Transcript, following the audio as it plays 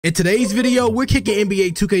In today's video, we're kicking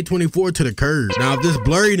NBA 2K24 to the curb. Now, if this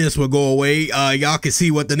blurriness will go away, y'all can see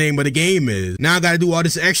what the name of the game is. Now I gotta do all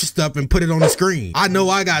this extra stuff and put it on the screen. I know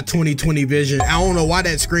I got 20/20 vision. I don't know why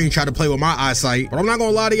that screen tried to play with my eyesight, but I'm not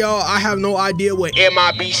gonna lie to y'all, I have no idea what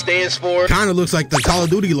MIB stands for. Kinda looks like the Call of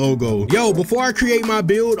Duty logo. Yo, before I create my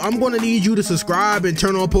build, I'm gonna need you to subscribe and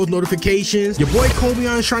turn on post notifications. Your boy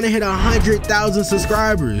Kobeon's trying to hit 100,000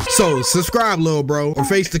 subscribers. So subscribe, little bro, or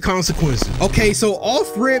face the consequences. Okay, so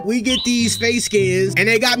off rip, we get these face scans and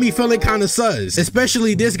they got me feeling kind of sus,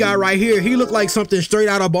 especially this guy right here. He looked like something straight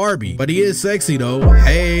out of Barbie, but he is sexy though.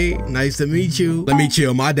 Hey, nice to meet you. Let me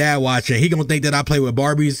chill, my dad watching. He gonna think that I play with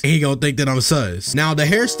Barbies and he gonna think that I'm sus. Now the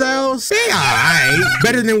hairstyles, they alright,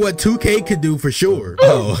 better than what 2K could do for sure.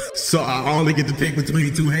 Oh, so I only get to pick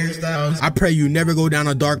between two hairstyles. I pray you never go down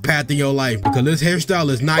a dark path in your life, because this hairstyle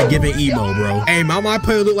is not giving emo, bro. Hey, my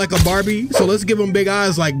player look like a Barbie, so let's give him big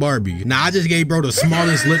eyes like Barbie. Nah, I just gave bro the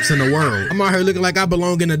smallest lips in the world. I'm out here looking like I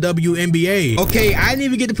belong in the WNBA. Okay, I didn't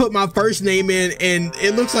even get to put my first name in, and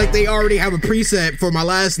it looks like they already have a preset for my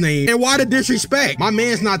last name. And why the disrespect? My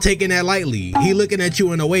man's not taking that lightly. He looking at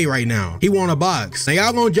you in a way right now. He want a box. Now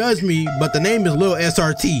y'all gonna judge me, but the name is Lil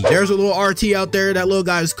SRT. There's a little RT out there. That little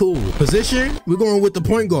guy is cool. Position, we're going with the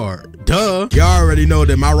point guard. Duh. Y'all already know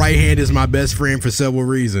that my right hand is my best friend for several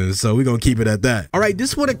reasons, so we're gonna keep it at that. All right,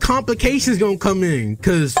 this is where the complications gonna come in,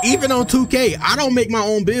 because even on 2K, I don't make my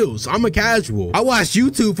own builds. I'm a casual. I watch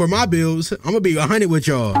YouTube for my builds. I'm gonna be 100 with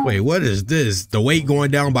y'all. Wait, what is this? The weight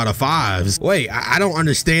going down by the fives. Wait, I don't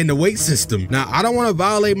understand the weight system. Now, I don't want to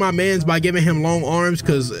violate my mans by giving him long arms,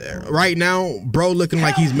 because right now, bro looking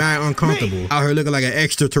like he's mad uncomfortable. Out here looking like an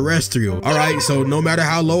extraterrestrial. All right, so no matter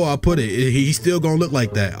how low I put it, he's still gonna look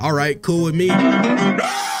like that. All right, cool with me.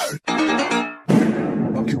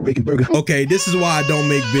 Okay, this is why I don't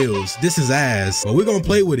make builds. This is ass, but we're gonna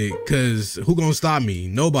play with it, because who gonna stop me?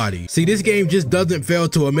 Nobody. See, this game just doesn't fail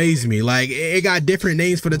to amaze me. Like, it got different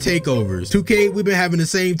names for the takeovers. 2K, we've been having the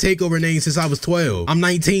same takeover name since I was 12. I'm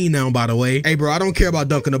 19 now, by the way. Hey, bro, I don't care about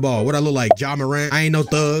dunking the ball. What I look like, Ja Morant? I ain't no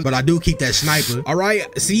thug, but I do keep that sniper. All right,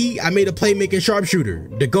 see, I made a playmaking sharpshooter.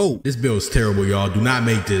 The GOAT. This build's terrible, y'all. Do not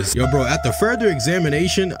make this. Yo, bro, after further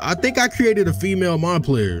examination, I think I created a female mod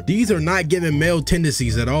player. These are not giving male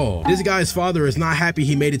tendencies at all. This guy's father is not happy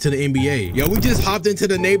he made it to the NBA. Yo, we just hopped into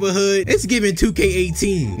the neighborhood. It's giving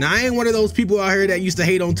 2K18. Now, I ain't one of those people out here that used to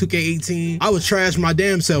hate on 2K18. I was trash my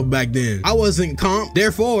damn self back then. I wasn't comp,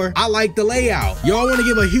 therefore, I like the layout. Yo, I want to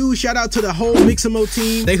give a huge shout out to the whole Mixamo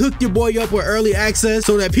team. They hooked your boy up with early access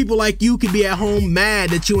so that people like you can be at home mad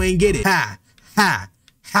that you ain't get it. Ha, ha,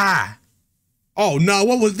 ha. Oh no,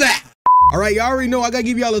 what was that? All right, y'all already know I gotta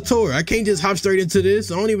give y'all a tour. I can't just hop straight into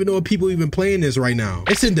this. I don't even know if people even playing this right now.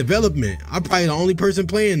 It's in development. I'm probably the only person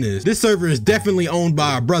playing this. This server is definitely owned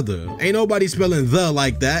by a brother. Ain't nobody spelling the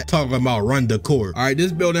like that. Talking about run the court. All right,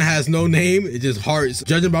 this building has no name. It just hearts.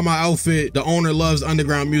 Judging by my outfit, the owner loves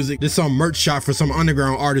underground music. This some merch shop for some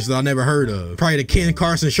underground artist that I never heard of. Probably the Ken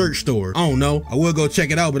Carson shirt store. I don't know. I will go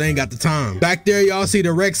check it out, but I ain't got the time. Back there, y'all see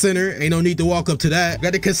the rec center. Ain't no need to walk up to that.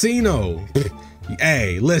 Got the casino.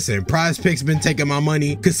 Hey, listen, Prize Picks been taking my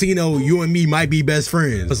money. Casino, you and me might be best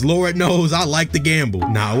friends, because Lord knows I like to gamble.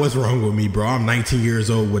 Nah, what's wrong with me, bro? I'm 19 years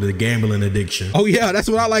old with a gambling addiction. Oh yeah, that's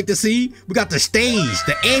what I like to see. We got the stage,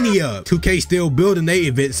 the ante up. 2K still building their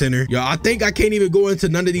event center. Yo, I think I can't even go into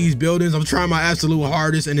none of these buildings. I'm trying my absolute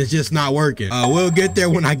hardest and it's just not working. We'll get there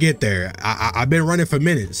when I get there. I've been running for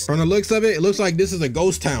minutes. From the looks of it, it looks like this is a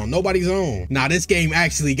ghost town. Nobody's on. Nah, this game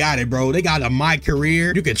actually got it, bro. They got a My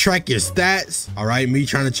Career. You can track your stats. All right, me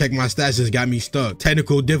trying to check my stats just got me stuck.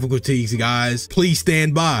 Technical difficulties, guys. Please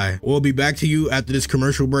stand by. We'll be back to you after this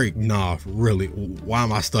commercial break. Nah, really, why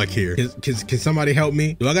am I stuck here? Can somebody help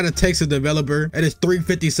me? Do I gotta text a developer? It is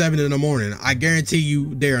 3:57 in the morning. I guarantee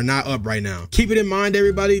you they are not up right now. Keep it in mind,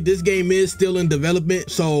 everybody, this game is still in development,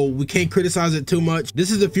 so we can't criticize it too much. This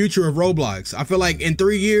is the future of Roblox. I feel like in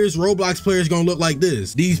 3 years, Roblox players gonna look like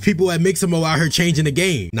this. These people at Mixamo out here changing the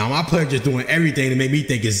game. Now my player just doing everything to make me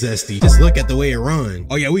think it's zesty. Just look at the way it runs.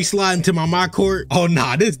 Oh yeah, we sliding to my court. Oh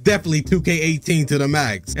nah, this definitely 2K18 to the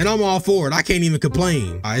max. And I'm all for it. I can't even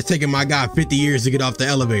complain. All right, it's taking my guy 50 years to get off the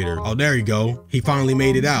elevator. Oh, there you go. He finally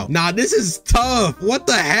made it out. Nah, this is tough. What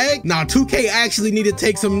the heck? Nah, 2K actually need to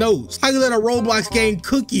take some notes. How you let a Roblox game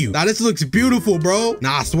cook you? Nah, this looks beautiful, bro.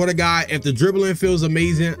 Nah, I swear to God, if the dribbling feels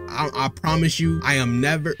amazing, I promise you, I am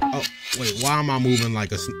never. Oh, wait, why am I moving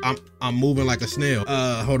like a, I'm moving like a snail.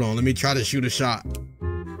 Hold on, let me try to shoot a shot.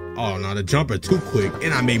 Oh no, the jumper too quick,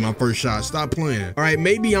 and I made my first shot. Stop playing. All right,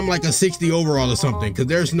 maybe I'm like a 60 overall or something, cause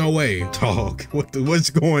there's no way. Dog, what's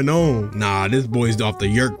going on? Nah, this boy's off the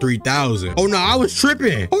Yerk 3000. Oh no, I was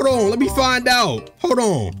tripping. Hold on, let me find out. Hold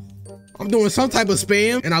on. I'm doing some type of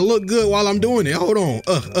spam, and I look good while I'm doing it. Hold on.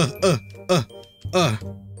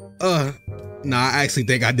 Nah, I actually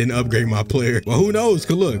think I didn't upgrade my player. Well, who knows?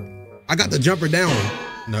 Cause look, I got the jumper down.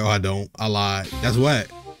 No, I don't. I lied. That's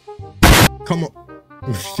wet. Come on.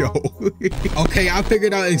 Yo. Okay, I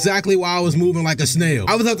figured out exactly why I was moving like a snail.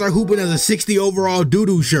 I was out there hooping as a 60 overall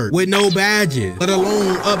doo-doo shirt with no badges, let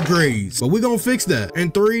alone upgrades. But we're gonna fix that. In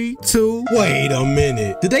 3, 2, wait a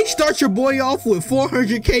minute. Did they start your boy off with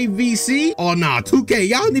 400k VC? Oh nah, 2k,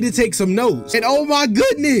 y'all need to take some notes. And oh my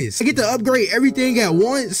goodness, I get to upgrade everything at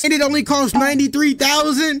once and it only costs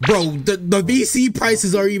 93,000? Bro, the VC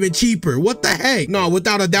prices are even cheaper. What the heck? No,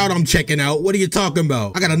 without a doubt I'm checking out. What are you talking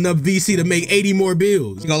about? I got enough VC to make 80 more bills.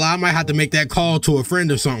 You gonna lie, I might have to make that call to a friend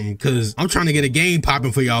or something, cause I'm trying to get a game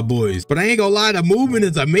popping for y'all boys. But I ain't gonna lie, the movement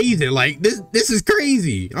is amazing. Like this is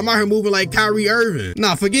crazy. I'm out here moving like Kyrie Irving.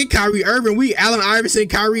 Nah, forget Kyrie Irving. We Allen Iverson,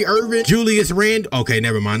 Kyrie Irving, Julius Randle. Okay,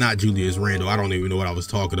 never mind, not Julius Randle. I don't even know what I was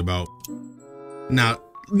talking about. Now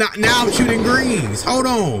I'm shooting greens. Hold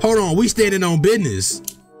on. We standing on business.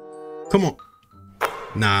 Come on.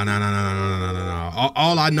 Nah.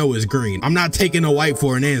 All I know is green. I'm not taking a white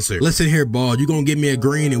for an answer. Listen here, ball. You gonna give me a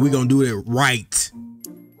green and we gonna do it right.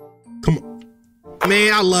 Come on.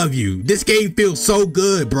 Man, I love you. This game feels so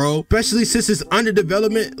good, bro. Especially since it's under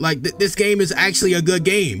development. Like, this game is actually a good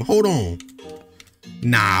game. Hold on.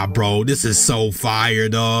 Nah, bro. This is so fire,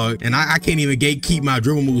 dog. And I can't even gatekeep my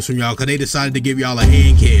dribble moves from y'all because they decided to give y'all a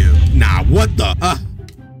hand cam. Nah, what the?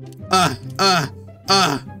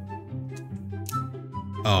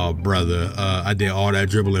 Oh, brother, I did all that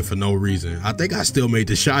dribbling for no reason. I think I still made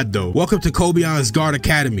the shot, though. Welcome to Kobeon's Guard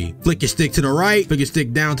Academy. Flick your stick to the right, flick your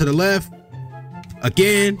stick down to the left.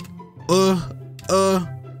 Again,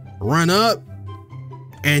 run up,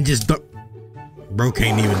 and just dunk. Bro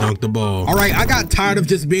can't even dunk the ball. All right, I got tired of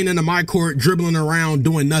just being in the my court, dribbling around,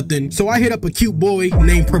 doing nothing. So I hit up a cute boy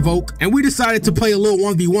named Provoke, and we decided to play a little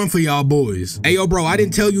 1v1 for y'all boys. Hey, yo, bro, I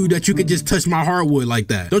didn't tell you that you could just touch my hardwood like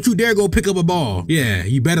that. Don't you dare go pick up a ball. Yeah,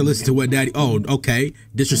 you better listen to what daddy. Oh, okay.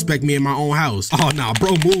 Disrespect me in my own house. Oh, nah, bro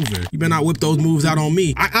moving. You better not whip those moves out on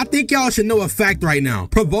me. I think y'all should know a fact right now.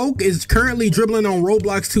 Provoke is currently dribbling on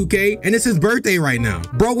Roblox 2K, and it's his birthday right now.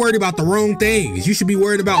 Bro worried about the wrong things. You should be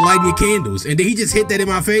worried about lighting your candles. And then he just hit that in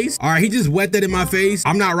my face. All right, he just wet that in my face.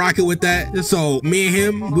 I'm not rocking with that. So me and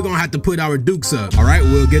him, we're gonna have to put our dukes up. All right,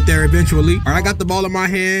 we'll get there eventually. All right, I got the ball in my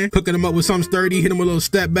hand, cooking him up with some sturdy, hit him with a little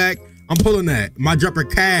step back. I'm pulling that. My jumper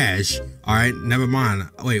cash. All right, never mind.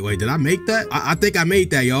 Wait, did I make that? I think I made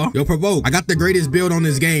that, y'all. Yo, Provoke, I got the greatest build on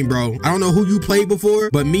this game, bro. I don't know who you played before,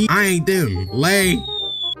 but me, I ain't them. Lay.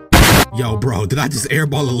 Yo, bro, did I just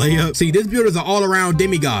airball a layup? See, this build is an all-around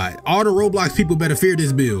demigod. All the Roblox people better fear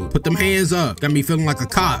this build. Put them hands up. Got me feeling like a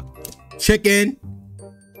cop. Chicken.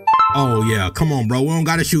 Oh, yeah. Come on, bro. We don't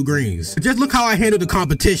gotta shoot greens. Just look how I handled the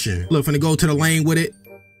competition. Look, finna go to the lane with it.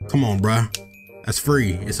 Come on, bro. That's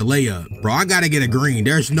free. It's a layup. Bro, I gotta get a green.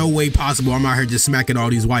 There's no way possible I'm out here just smacking all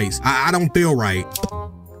these whites. I don't feel right.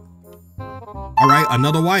 All right,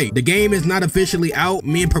 another white. The game is not officially out.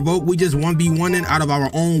 Me and Provoke, we just 1v1ing out of our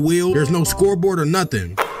own will. There's no scoreboard or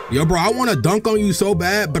nothing. Yo, bro, I want to dunk on you so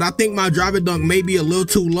bad, but I think my driving dunk may be a little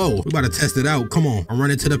too low. We about to test it out. Come on. I'm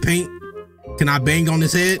running to the paint. Can I bang on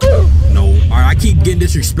his head? No. All right, I keep getting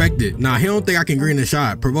disrespected. Nah, he don't think I can green the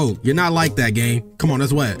shot. Provoke, you're not like that, game. Come on,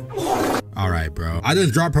 that's wet. All right, bro. I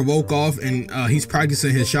just dropped Provoke off, and he's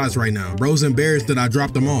practicing his shots right now. Bro's embarrassed that I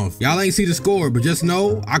dropped him off. Y'all ain't see the score, but just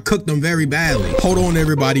know I cooked them very badly. Hold on,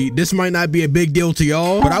 everybody. This might not be a big deal to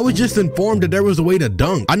y'all, but I was just informed that there was a way to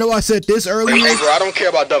dunk. I know I said this earlier. Hey, bro, I don't care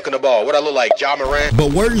about dunking the ball. What I look like, Ja Morant?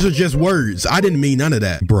 But words are just words. I didn't mean none of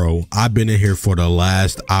that. Bro, I've been in here for the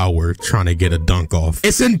last hour trying to get a dunk off.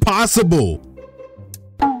 It's impossible.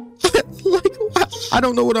 Like, I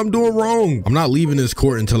don't know what I'm doing wrong. I'm not leaving this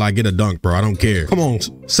court until I get a dunk, bro. I don't care. Come on,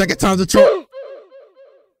 second time's a charm.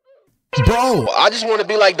 Bro, I just want to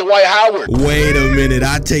be like Dwight Howard. Wait a minute,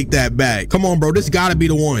 I take that back. Come on, bro, this gotta be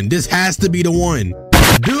the one. This has to be the one.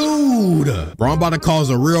 Dude, bro, I'm about to cause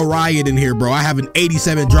a real riot in here, bro. I have an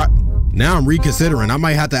 87 drop. Now I'm reconsidering. I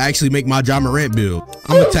might have to actually make my Ja Morant build.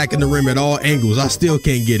 I'm attacking the rim at all angles. I still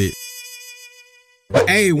can't get it. But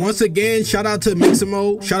hey, once again, shout out to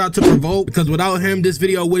Mixamo, shout out to Provoke, because without him, this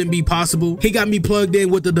video wouldn't be possible. He got me plugged in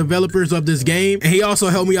with the developers of this game, and he also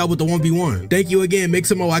helped me out with the 1v1. Thank you again,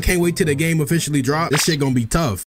 Mixamo. I can't wait till the game officially drops. This shit gonna be tough.